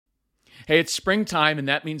Hey, it's springtime, and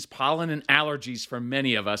that means pollen and allergies for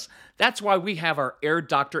many of us. That's why we have our Air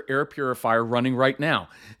Doctor air purifier running right now.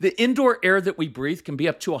 The indoor air that we breathe can be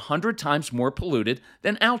up to 100 times more polluted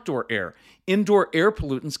than outdoor air. Indoor air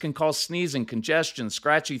pollutants can cause sneezing, congestion,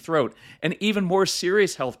 scratchy throat, and even more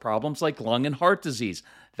serious health problems like lung and heart disease.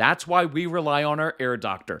 That's why we rely on our Air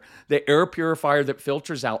Doctor, the air purifier that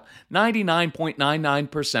filters out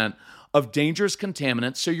 99.99% of dangerous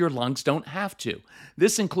contaminants so your lungs don't have to.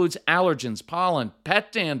 This includes allergens, pollen,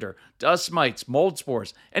 pet dander, dust mites, mold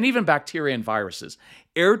spores, and even bacteria and viruses.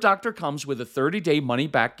 Air Doctor comes with a 30-day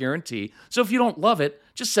money-back guarantee, so if you don't love it,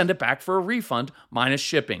 just send it back for a refund minus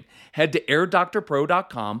shipping. Head to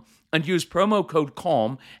airdoctorpro.com and use promo code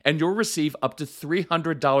CALM, and you'll receive up to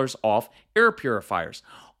 $300 off air purifiers.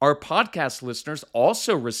 Our podcast listeners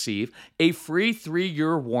also receive a free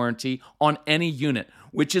 3-year warranty on any unit,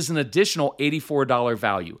 which is an additional $84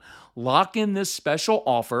 value. Lock in this special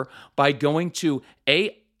offer by going to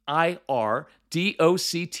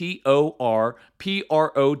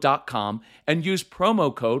airdoctorpro.com and use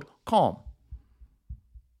promo code CALM.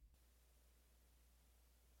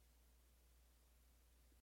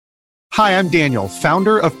 Hi, I'm Daniel,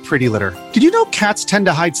 founder of Pretty Litter. Did you know cats tend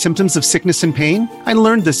to hide symptoms of sickness and pain? I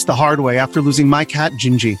learned this the hard way after losing my cat,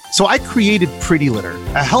 Gingy. So I created Pretty Litter,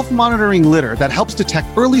 a health monitoring litter that helps detect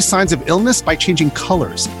early signs of illness by changing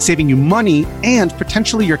colors, saving you money and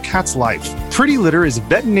potentially your cat's life. Pretty Litter is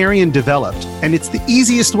veterinarian developed, and it's the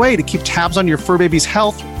easiest way to keep tabs on your fur baby's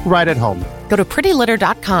health right at home. Go to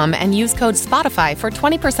prettylitter.com and use code SPOTIFY for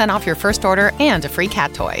 20% off your first order and a free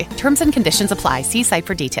cat toy. Terms and conditions apply. See site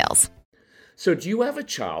for details. So do you have a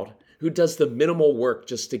child who does the minimal work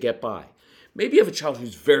just to get by? Maybe you have a child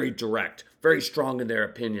who's very direct, very strong in their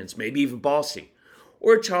opinions, maybe even bossy.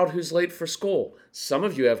 Or a child who's late for school. Some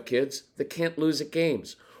of you have kids that can't lose at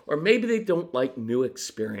games. Or maybe they don't like new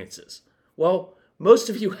experiences. Well, most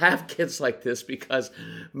of you have kids like this because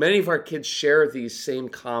many of our kids share these same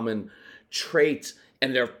common traits,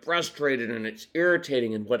 and they're frustrated and it's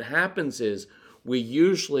irritating. And what happens is we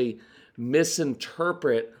usually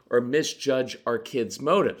misinterpret or misjudge our kids'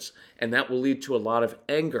 motives, and that will lead to a lot of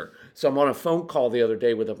anger. So I'm on a phone call the other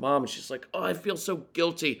day with a mom, and she's like, "Oh, I feel so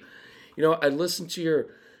guilty. You know, I listened to your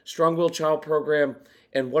Strong-Willed Child program,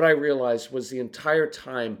 and what I realized was the entire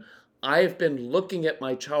time I have been looking at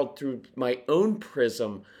my child through my own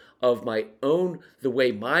prism of my own, the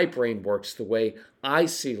way my brain works, the way I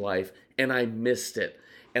see life, and I missed it.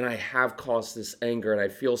 And I have caused this anger, and I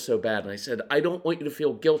feel so bad." And I said, "I don't want you to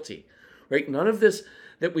feel guilty, right? None of this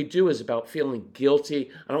that we do is about feeling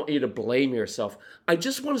guilty. I don't want you to blame yourself. I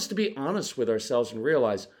just want us to be honest with ourselves and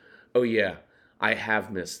realize, oh yeah, I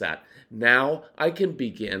have missed that. Now I can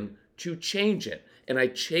begin to change it. And I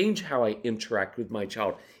change how I interact with my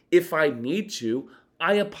child. If I need to,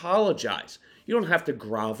 I apologize. You don't have to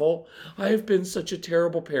grovel. I have been such a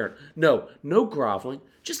terrible parent. No groveling.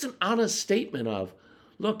 Just an honest statement of,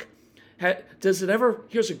 look, does it ever,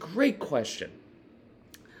 here's a great question.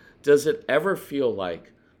 Does it ever feel like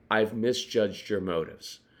I've misjudged your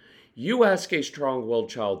motives? You ask a strong-willed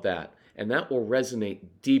child that, and that will resonate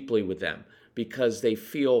deeply with them because they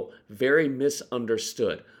feel very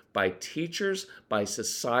misunderstood by teachers, by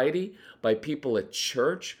society, by people at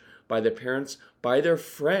church, by their parents, by their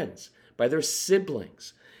friends, by their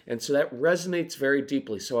siblings. And so that resonates very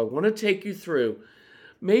deeply. So I want to take you through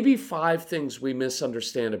maybe 5 things we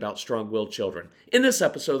misunderstand about strong-willed children in this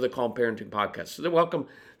episode of the Calm Parenting Podcast. So welcome.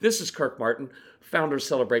 This is Kirk Martin, founder of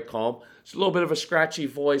Celebrate Calm. It's a little bit of a scratchy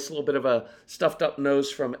voice, a little bit of a stuffed up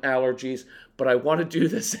nose from allergies, but I want to do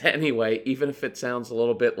this anyway, even if it sounds a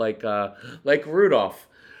little bit like Rudolph,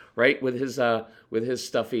 right? With his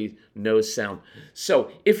stuffy nose sound. So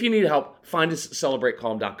if you need help, find us at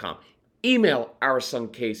celebratecalm.com. Email our son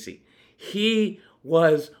Casey.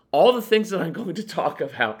 All the things that I'm going to talk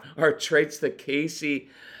about are traits that Casey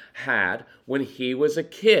had when he was a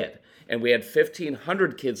kid. And we had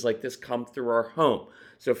 1,500 kids like this come through our home.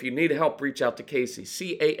 So if you need help, reach out to Casey,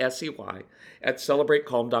 Casey, at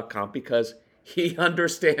celebratecalm.com because he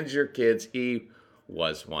understands your kids. He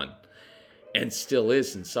was one and still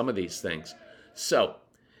is in some of these things. So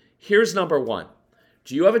here's number 1.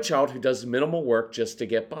 Do you have a child who does minimal work just to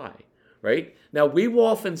get by? Right? Now, we will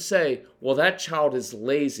often say, well, that child is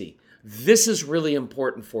lazy. This is really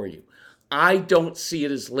important for you. I don't see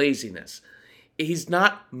it as laziness. He's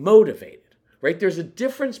not motivated, right? There's a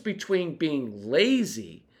difference between being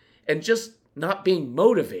lazy and just not being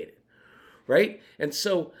motivated, right? And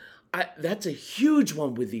so that's a huge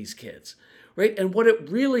one with these kids, right? And what it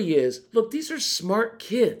really is, look, these are smart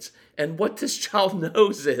kids. And what this child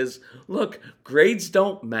knows is, look, grades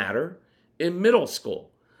don't matter in middle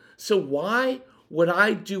school. So why would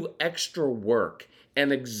I do extra work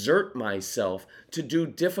and exert myself to do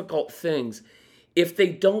difficult things if they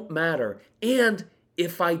don't matter and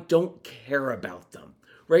if I don't care about them,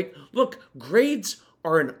 right? Look, grades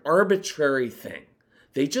are an arbitrary thing.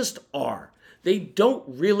 They just are. They don't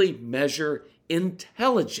really measure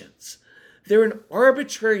intelligence. They're an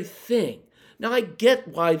arbitrary thing. Now, I get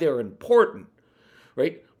why they're important,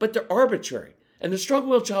 right? But they're arbitrary. And the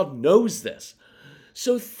strong-willed child knows this.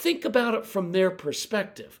 So think about it from their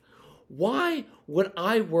perspective. Why would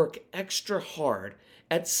I work extra hard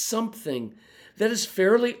at something that is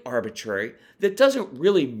fairly arbitrary, that doesn't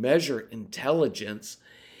really measure intelligence,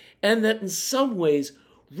 and that in some ways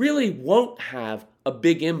really won't have a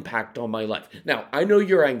big impact on my life? Now, I know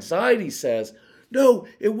your anxiety says, no,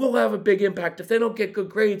 it will have a big impact. If they don't get good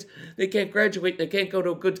grades, they can't graduate, they can't go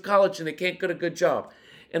to a good college, and they can't get a good job.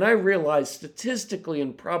 And I realize statistically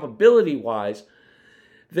and probability-wise,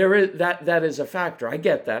 that is a factor. I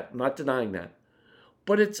get that. I'm not denying that.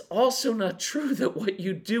 But it's also not true that what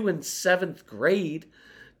you do in 7th grade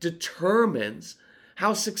determines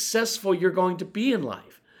how successful you're going to be in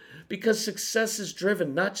life. Because success is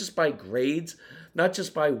driven not just by grades, not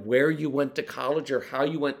just by where you went to college or how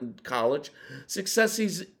you went to college. Success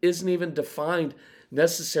isn't even defined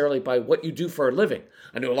necessarily by what you do for a living.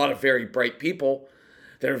 I know a lot of very bright people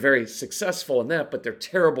that are very successful in that, but they're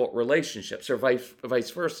terrible at relationships, or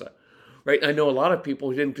vice versa, right? I know a lot of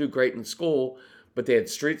people who didn't do great in school, but they had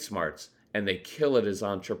street smarts, and they kill it as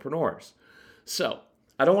entrepreneurs. So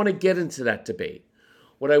I don't want to get into that debate.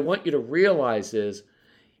 What I want you to realize is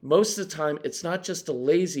most of the time, it's not just a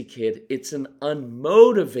lazy kid, it's an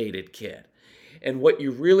unmotivated kid. And what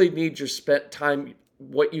you really need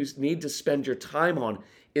what you need to spend your time on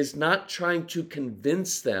is not trying to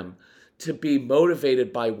convince them to be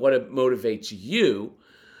motivated by what motivates you,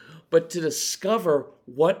 but to discover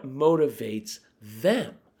what motivates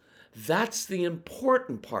them. That's the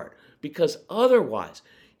important part, because otherwise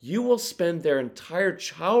you will spend their entire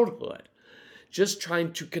childhood just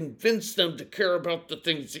trying to convince them to care about the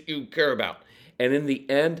things that you care about. And in the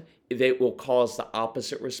end, they will cause the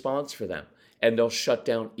opposite response for them, and they'll shut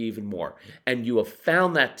down even more. And you have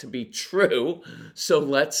found that to be true, so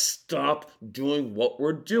let's stop doing what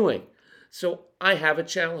we're doing. So I have a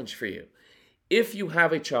challenge for you. If you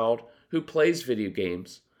have a child who plays video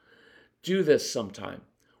games, do this sometime.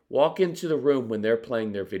 Walk into the room when they're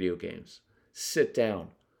playing their video games. Sit down,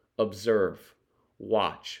 observe,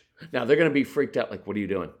 watch. Now, they're going to be freaked out, like, what are you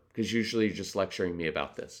doing? Because usually you're just lecturing me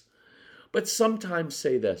about this. But sometimes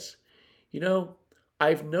say this,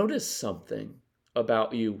 I've noticed something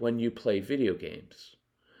about you when you play video games.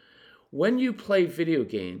 When you play video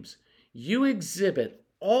games, you exhibit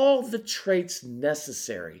all the traits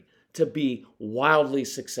necessary to be wildly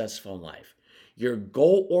successful in life. You're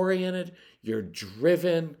goal-oriented, you're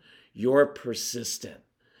driven, you're persistent.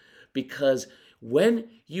 Because when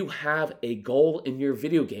you have a goal in your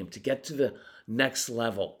video game to get to the next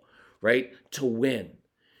level, right, to win,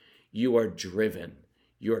 you are driven,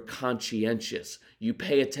 you're conscientious, you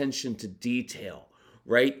pay attention to detail,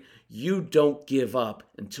 right? You don't give up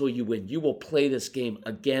until you win. You will play this game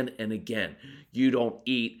again and again. You don't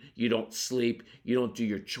eat, you don't sleep, you don't do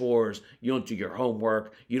your chores, you don't do your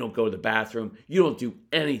homework, you don't go to the bathroom, you don't do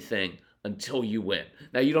anything until you win.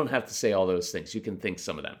 Now, you don't have to say all those things. You can think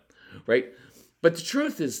some of them, right? But the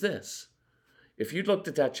truth is this. If you looked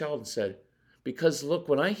at that child and said, because look,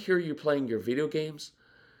 when I hear you playing your video games,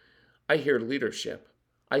 I hear leadership.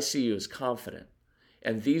 I see you as confident.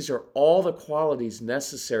 And these are all the qualities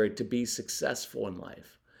necessary to be successful in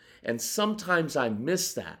life. And sometimes I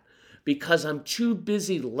miss that because I'm too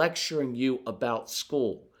busy lecturing you about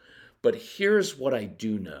school. But here's what I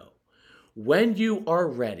do know. When you are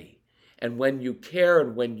ready, and when you care,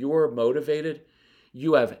 and when you're motivated,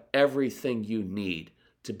 you have everything you need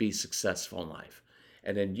to be successful in life.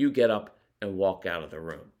 And then you get up and walk out of the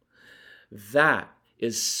room. That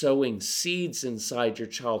is sowing seeds inside your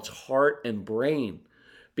child's heart and brain,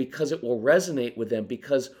 because it will resonate with them,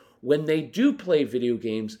 because when they do play video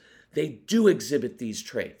games, they do exhibit these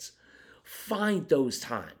traits. Find those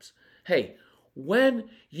times. Hey, when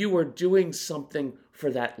you are doing something for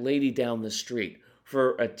that lady down the street,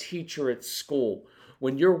 for a teacher at school,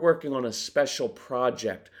 when you're working on a special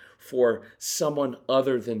project for someone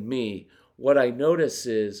other than me, what I notice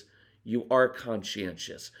is you are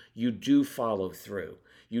conscientious. You do follow through.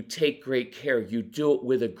 You take great care. You do it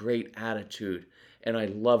with a great attitude. And I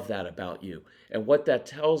love that about you. And what that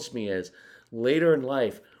tells me is later in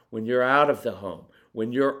life, when you're out of the home,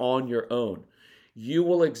 when you're on your own, you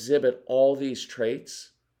will exhibit all these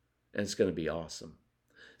traits, and it's going to be awesome.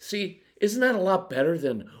 See, Isn't that a lot better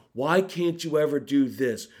than, why can't you ever do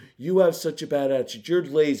this? You have such a bad attitude. You're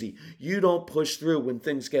lazy. You don't push through when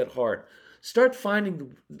things get hard. Start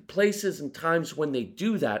finding places and times when they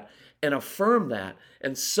do that and affirm that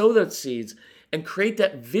and sow those seeds and create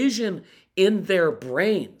that vision in their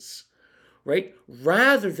brains, right?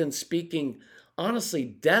 Rather than speaking, honestly,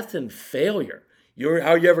 death and failure.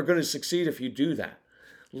 How are you ever going to succeed if you do that?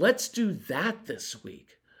 Let's do that this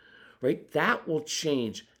week, right? That will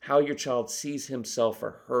change how your child sees himself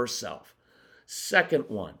or herself. Second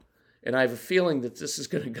one, and I have a feeling that this is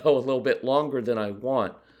going to go a little bit longer than I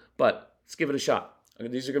want, but let's give it a shot.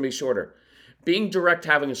 These are going to be shorter. Being direct,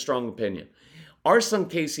 having a strong opinion. Our son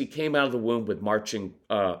Casey came out of the womb with marching,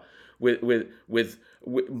 with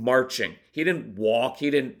marching. He didn't walk, he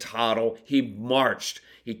didn't toddle, he marched.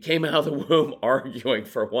 He came out of the womb arguing,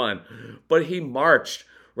 for one, but he marched,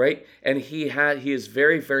 right? And he is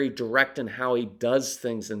very, very direct in how he does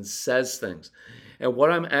things and says things. And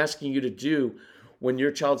what I'm asking you to do when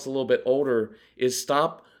your child's a little bit older is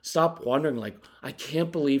stop wondering, like, I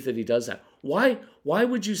can't believe that he does that. Why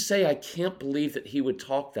would you say, I can't believe that he would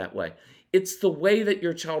talk that way? It's the way that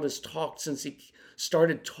your child has talked since he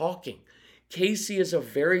started talking. Casey is a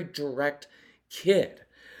very direct kid.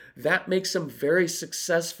 That makes him very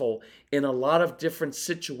successful in a lot of different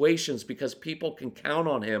situations because people can count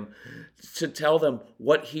on him to tell them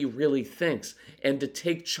what he really thinks and to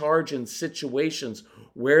take charge in situations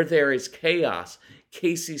where there is chaos.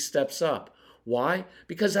 Casey steps up. Why?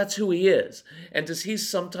 Because that's who he is. And does he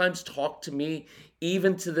sometimes talk to me,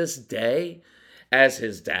 even to this day, as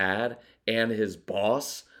his dad and his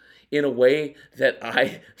boss, in a way that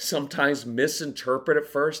I sometimes misinterpret at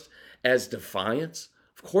first as defiance?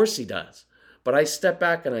 Of course he does. But I step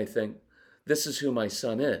back and I think, this is who my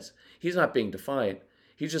son is. He's not being defiant.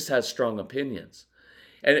 He just has strong opinions.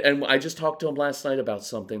 And I just talked to him last night about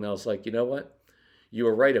something, and I was like, you know what? You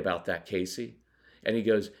were right about that, Casey. And he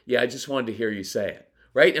goes, yeah, I just wanted to hear you say it,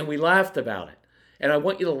 right? And we laughed about it. And I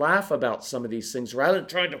want you to laugh about some of these things rather than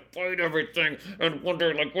trying to fight everything and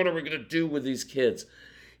wonder, like, what are we going to do with these kids?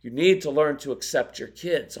 You need to learn to accept your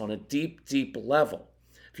kids on a deep, deep level.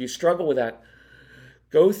 If you struggle with that,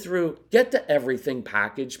 go through, get the everything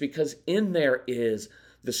package, because in there is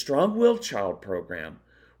the Strong-Willed Child program,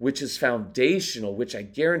 which is foundational, which I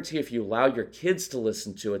guarantee if you allow your kids to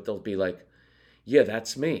listen to it, they'll be like, yeah,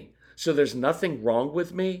 that's me. So there's nothing wrong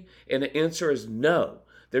with me? And the answer is no.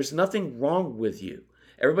 There's nothing wrong with you.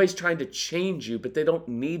 Everybody's trying to change you, but they don't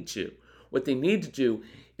need to. What they need to do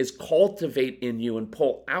is cultivate in you and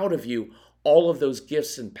pull out of you all of those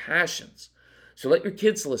gifts and passions. So let your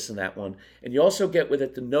kids listen to that one. And you also get with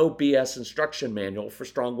it the No BS instruction manual for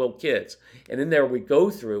strong-willed kids. And in there we go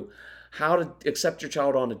through how to accept your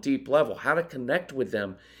child on a deep level, how to connect with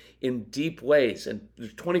them in deep ways. And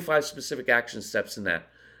there's 25 specific action steps in that.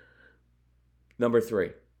 Number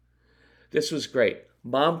 3, this was great.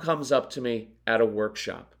 Mom comes up to me at a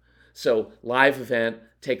workshop. So live event,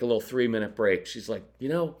 take a little 3-minute break. She's like,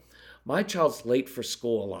 my child's late for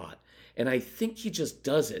school a lot. And I think he just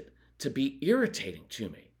does it to be irritating to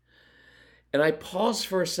me. And I paused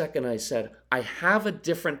for a second. I said, I have a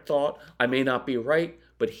different thought. I may not be right,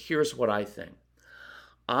 but here's what I think.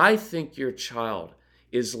 I think your child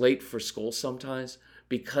is late for school sometimes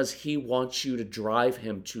because he wants you to drive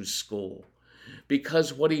him to school.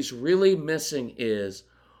 Because what he's really missing is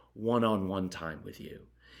one-on-one time with you.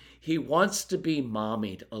 He wants to be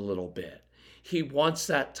mommied a little bit. He wants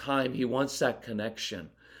that time. He wants that connection.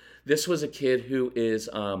 This was a kid who is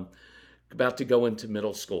about to go into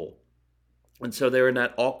middle school. And so they're in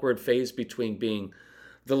that awkward phase between being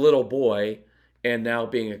the little boy and now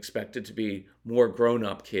being expected to be more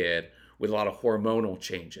grown-up kid with a lot of hormonal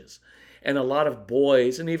changes. And a lot of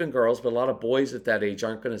boys, and even girls, but a lot of boys at that age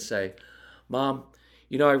aren't going to say, Mom,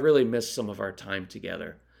 I really miss some of our time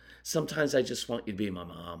together. Sometimes I just want you to be my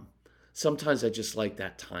mom. Sometimes I just like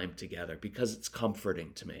that time together because it's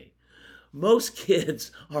comforting to me. Most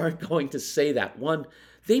kids aren't going to say that. One,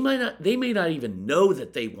 they may not even know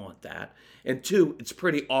that they want that. And two, it's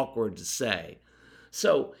pretty awkward to say.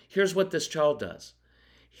 So here's what this child does.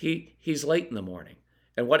 He's late in the morning.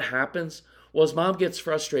 And what happens? Well, his mom gets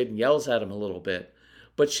frustrated and yells at him a little bit,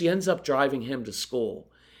 but she ends up driving him to school.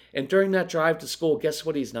 And during that drive to school, guess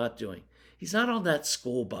what he's not doing? He's not on that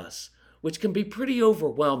school bus, which can be pretty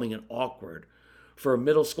overwhelming and awkward for a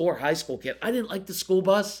middle school or high school kid. I didn't like the school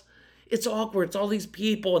bus. It's awkward. It's all these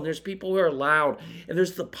people, and there's people who are loud, and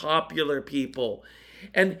there's the popular people.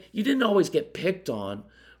 And you didn't always get picked on,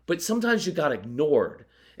 but sometimes you got ignored.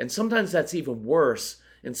 And sometimes that's even worse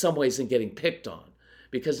in some ways than getting picked on,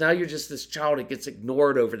 because now you're just this child that gets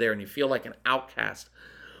ignored over there, and you feel like an outcast.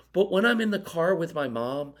 But when I'm in the car with my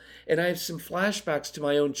mom, and I have some flashbacks to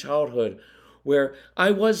my own childhood where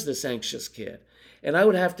I was this anxious kid, and I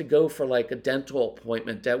would have to go for like a dental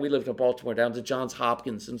appointment. We lived in Baltimore, down to Johns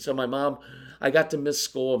Hopkins. And so I got to miss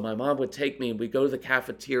school, and my mom would take me, and we'd go to the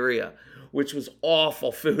cafeteria, which was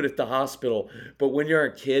awful food at the hospital. But when you're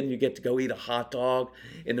a kid and you get to go eat a hot dog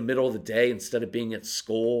in the middle of the day instead of being at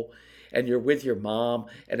school, and you're with your mom,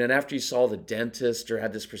 and then after you saw the dentist or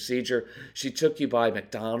had this procedure, she took you by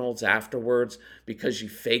McDonald's afterwards because you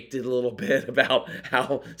faked it a little bit about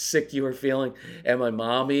how sick you were feeling. And my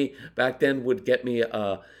mommy back then would get me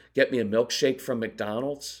a milkshake from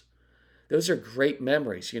McDonald's. Those are great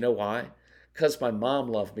memories. You know why? Because my mom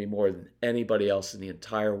loved me more than anybody else in the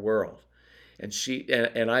entire world.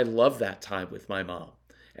 And I love that time with my mom.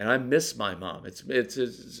 And I miss my mom.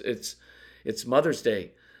 It's Mother's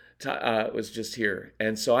Day. Was just here.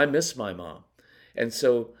 And so I miss my mom. And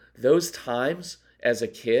so those times as a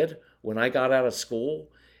kid, when I got out of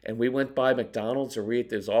school and we went by McDonald's or we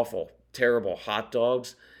ate those awful, terrible hot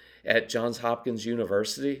dogs at Johns Hopkins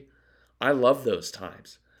University, I love those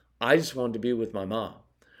times. I just wanted to be with my mom,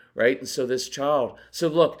 right? And so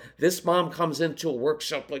look, this mom comes into a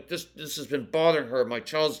workshop like this has been bothering her. My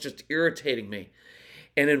child's just irritating me.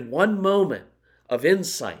 And in one moment of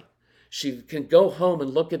insight, she can go home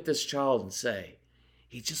and look at this child and say,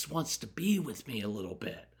 he just wants to be with me a little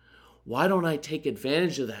bit. Why don't I take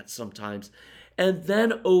advantage of that sometimes? And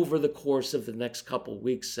then over the course of the next couple of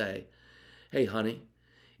weeks say, hey, honey,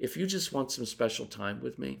 if you just want some special time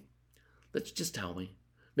with me, let's just tell me.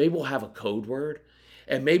 Maybe we'll have a code word.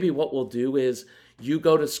 And maybe what we'll do is you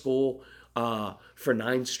go to school for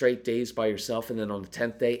 9 straight days by yourself, and then on the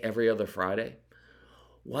 10th day, every other Friday.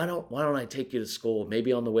 Why don't I take you to school?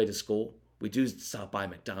 Maybe on the way to school, we do stop by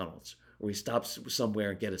McDonald's, or we stop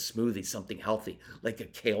somewhere and get a smoothie, something healthy, like a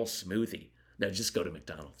kale smoothie. No, just go to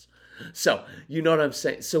McDonald's. So, you know what I'm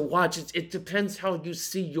saying? So watch, it depends how you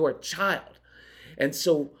see your child. And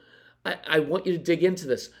so I want you to dig into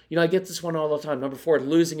this. You know, I get this one all the time. Number 4,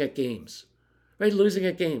 losing at games. Right? Losing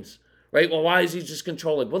at games. Right? Well, why is he just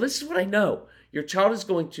controlling? Well, this is what I know. Your child is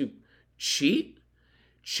going to cheat,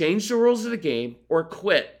 change the rules of the game, or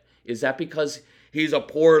quit. Is that because he's a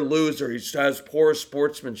poor loser? He has poor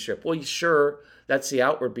sportsmanship. Well, sure, that's the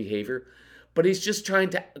outward behavior. But he's just trying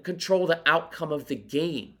to control the outcome of the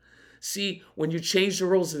game. See, when you change the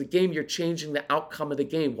rules of the game, you're changing the outcome of the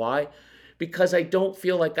game. Why? Because I don't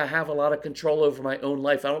feel like I have a lot of control over my own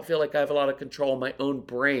life. I don't feel like I have a lot of control in my own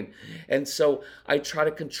brain. And so I try to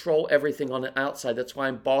control everything on the outside. That's why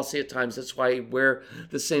I'm bossy at times. That's why I wear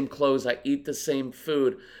the same clothes. I eat the same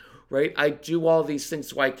food, right? I do all these things.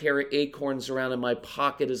 That's why I carry acorns around in my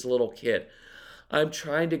pocket as a little kid. I'm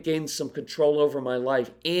trying to gain some control over my life.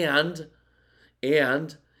 And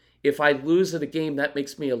if I lose at a game, that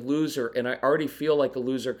makes me a loser, and I already feel like a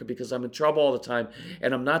loser because I'm in trouble all the time,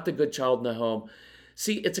 and I'm not the good child in the home.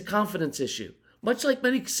 See, it's a confidence issue, much like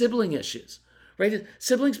many sibling issues, right?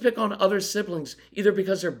 Siblings pick on other siblings either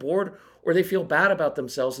because they're bored or they feel bad about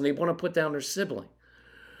themselves and they want to put down their sibling,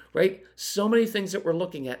 right? So many things that we're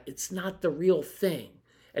looking at, it's not the real thing,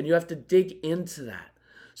 and you have to dig into that.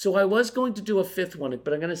 So I was going to do a 5th one,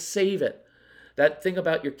 but I'm going to save it. That thing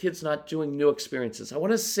about your kids not doing new experiences. I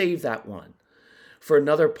want to save that one for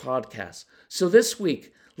another podcast. So this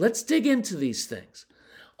week, let's dig into these things.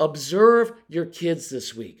 Observe your kids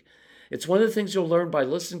this week. It's one of the things you'll learn by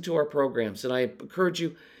listening to our programs. And I encourage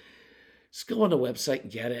you, just go on the website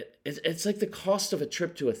and get it. It's like the cost of a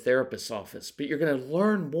trip to a therapist's office, but you're going to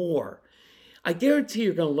learn more. I guarantee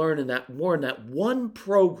you're going to learn more in that one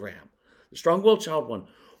program, the Strong-Willed Child one,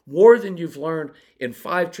 more than you've learned in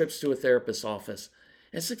 5 trips to a therapist's office.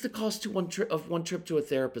 And it's like the cost of one trip to a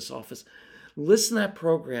therapist's office. Listen to that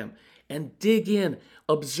program and dig in.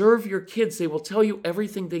 Observe your kids. They will tell you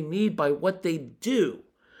everything they need by what they do,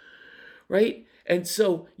 right? And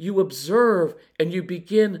so you observe and you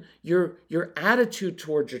begin, your attitude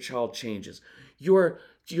towards your child changes. Your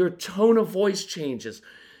tone of voice changes.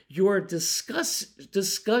 Your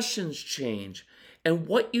discussions change. And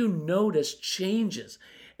what you notice changes.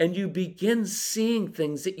 And you begin seeing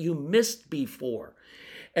things that you missed before.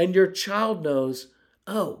 And your child knows,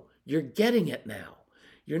 oh, you're getting it now.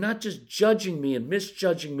 You're not just judging me and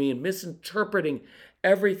misjudging me and misinterpreting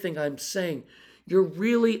everything I'm saying. You're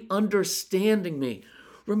really understanding me.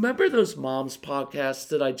 Remember those moms podcasts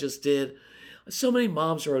that I just did? So many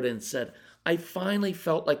moms wrote in and said, I finally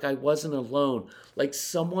felt like I wasn't alone, like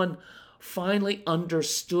someone finally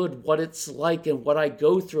understood what it's like and what I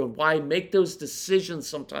go through and why I make those decisions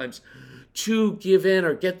sometimes to give in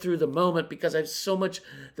or get through the moment because I have so much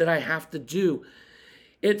that I have to do.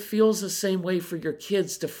 It feels the same way for your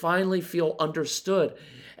kids to finally feel understood.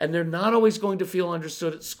 And they're not always going to feel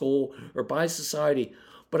understood at school or by society.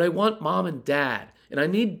 But I want mom and dad, and I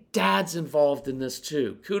need dads involved in this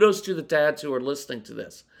too. Kudos to the dads who are listening to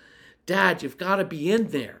this. Dad, you've got to be in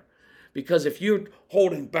there. Because if you're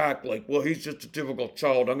holding back like, well, he's just a difficult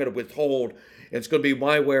child, I'm going to withhold, and it's going to be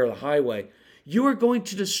my way or the highway, you are going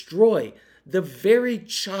to destroy the very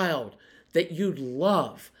child that you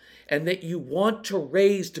love and that you want to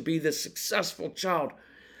raise to be the successful child.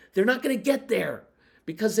 They're not going to get there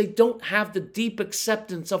because they don't have the deep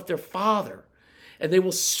acceptance of their father. And they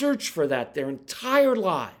will search for that their entire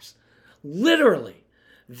lives. Literally,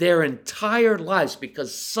 their entire lives.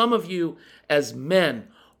 Because some of you as men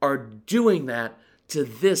are doing that to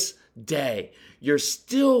this day. You're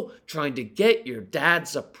still trying to get your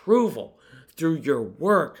dad's approval through your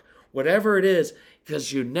work, whatever it is,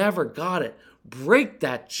 because you never got it. Break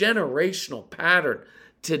that generational pattern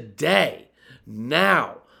today.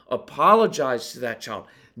 Now, apologize to that child.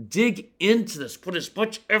 Dig into this. Put as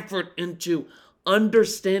much effort into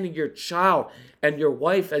understanding your child and your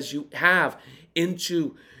wife as you have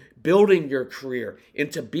into building your career,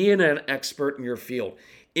 into being an expert in your field,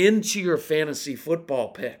 into your fantasy football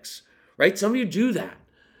picks, right? Some of you do that.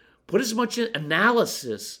 Put as much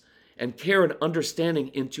analysis and care and understanding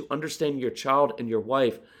into understanding your child and your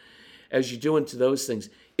wife as you do into those things.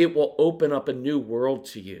 It will open up a new world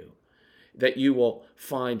to you that you will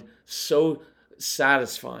find so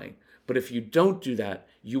satisfying. But if you don't do that,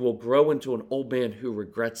 you will grow into an old man who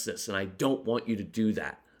regrets this, and I don't want you to do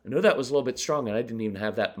that. I know that was a little bit strong, and I didn't even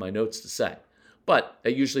have that in my notes to say. But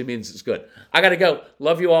that usually means it's good. I got to go.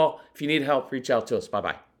 Love you all. If you need help, reach out to us.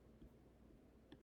 Bye-bye.